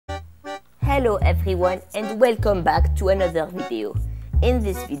Hello everyone and welcome back to another video. In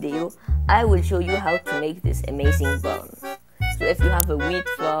this video, I will show you how to make this amazing barn. So if you have a wheat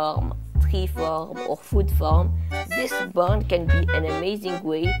farm, tree farm or food farm, this barn can be an amazing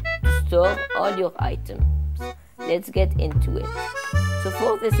way to store all your items. Let's get into it. So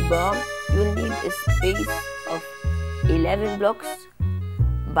for this barn, you'll need a space of 11 blocks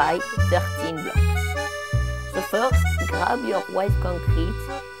by 13 blocks. So first, grab your white concrete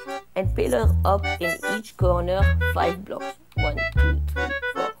and pillar up in each corner 5 blocks. 1, 2, 3,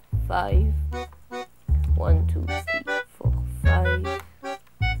 4, 5. 1, 2, 3, 4, 5.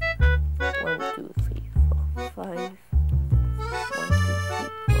 1, 2, 3, 4, 5. 1, 2, 3, 4, 5.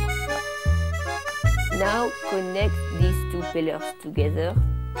 Now connect these two pillars together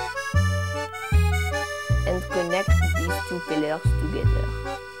and connect these two pillars together.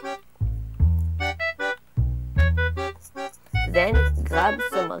 Then grab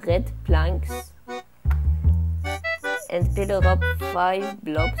some red planks and pillar up 5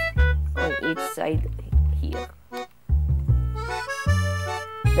 blocks on each side here.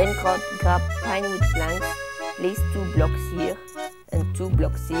 Then grab pine wood planks, place 2 blocks here and 2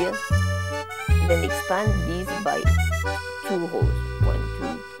 blocks here. Then expand these by 2 rows. 1, 2,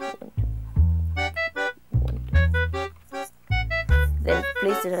 1, 2. Then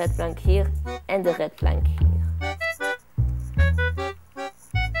place the red plank here and the red plank here.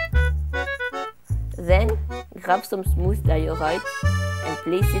 Then grab some smooth diorite and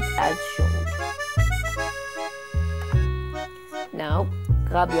place it as shown. Now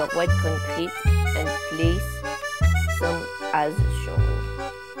grab your white concrete and place some as shown.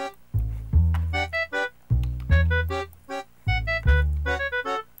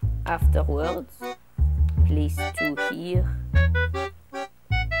 Afterwards, place 2 here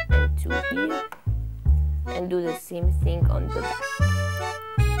and 2 here and do the same thing on the back.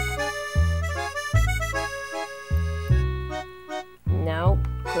 Now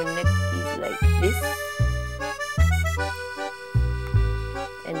connect these like this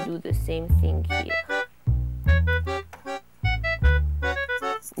and do the same thing here.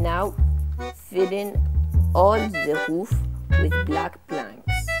 Now fill in all the roof with black planks.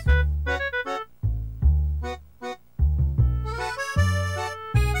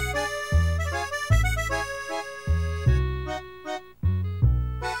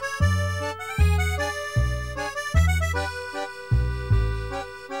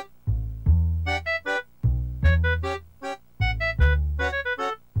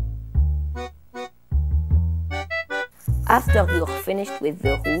 After you're finished with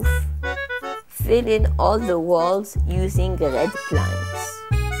the roof, fill in all the walls using red planks.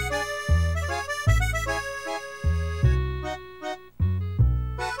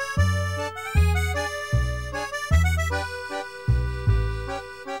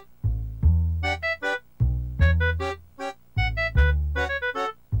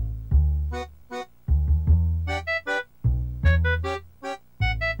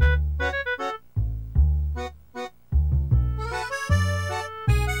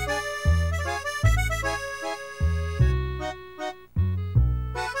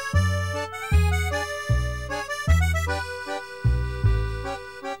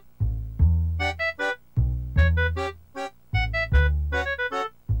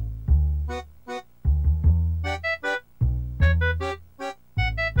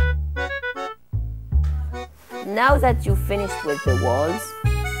 Now that you've finished with the walls,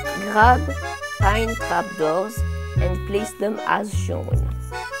 grab pine trapdoors and place them as shown.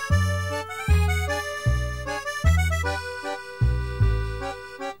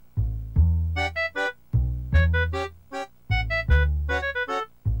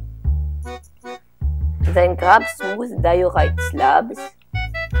 Then grab smooth diorite slabs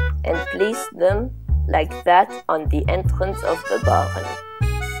and place them like that on the entrance of the barn.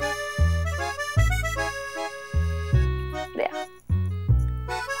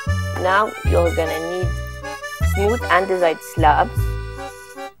 Now you're gonna need smooth andesite slabs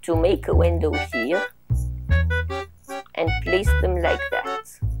to make a window here and place them like that.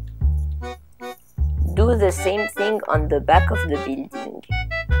 Do the same thing on the back of the building.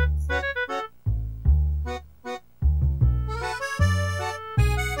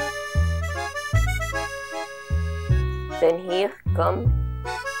 Then here,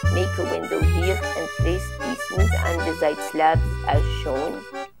 make a window here and place these smooth andesite slabs as shown.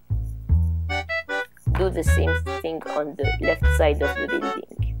 Do the same thing on the left side of the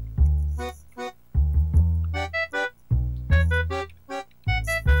building.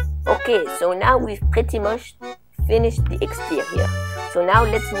 Okay, so now we've pretty much finished the exterior. So now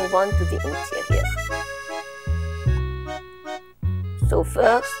let's move on to the interior. So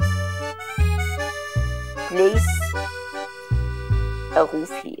first, place a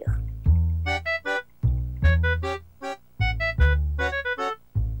roof here.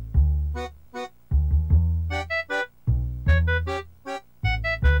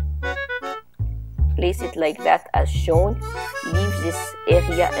 Place it like that as shown, leave this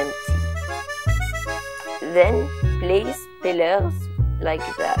area empty. Then place pillars like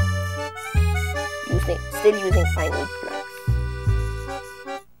that, still using pine wood planks.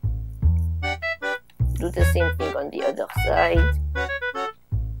 Do the same thing on the other side.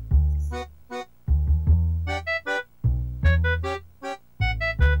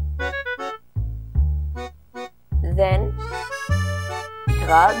 Then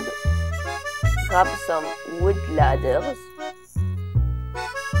grab some wood ladders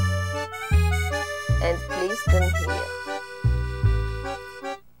and place them here.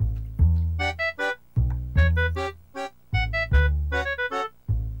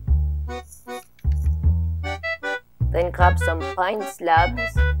 Then grab some pine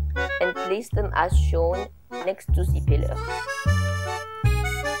slabs and place them as shown next to the pillar.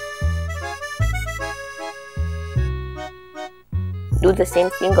 Do the same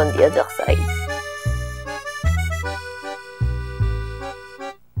thing on the other side.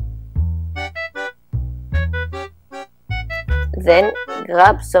 Then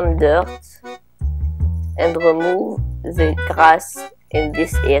grab some dirt and remove the grass in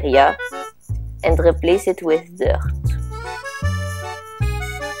this area and replace it with dirt.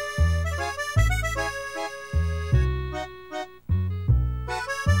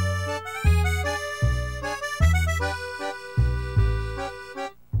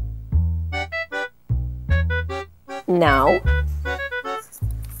 Now,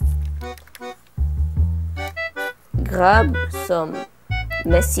 grab some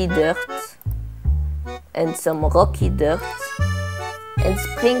messy dirt and some rocky dirt and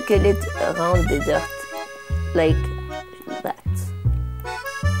sprinkle it around the dirt like that.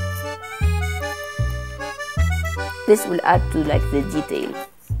 This will add to like the detail.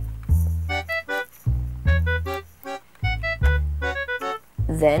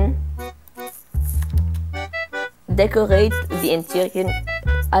 Then decorate the interior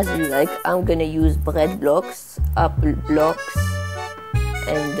as you like. I'm gonna use bread blocks, apple blocks,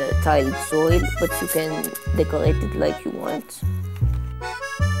 and tiled soil, but you can decorate it like you want.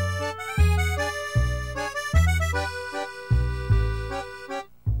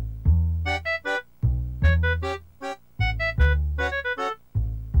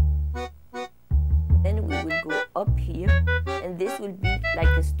 Then we will go up here, and this will be like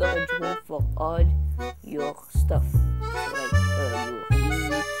a storage room for all your stuff, so like your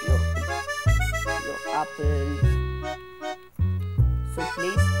wheat, your apples. So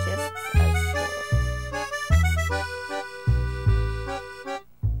place chests as shown.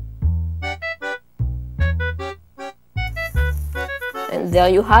 And there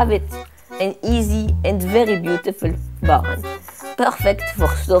you have it, an easy and very beautiful barn, perfect for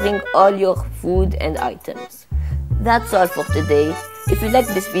storing all your food and items. That's all for today. If you like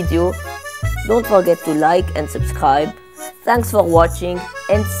this video, don't forget to like and subscribe. Thanks for watching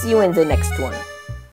and see you in the next one.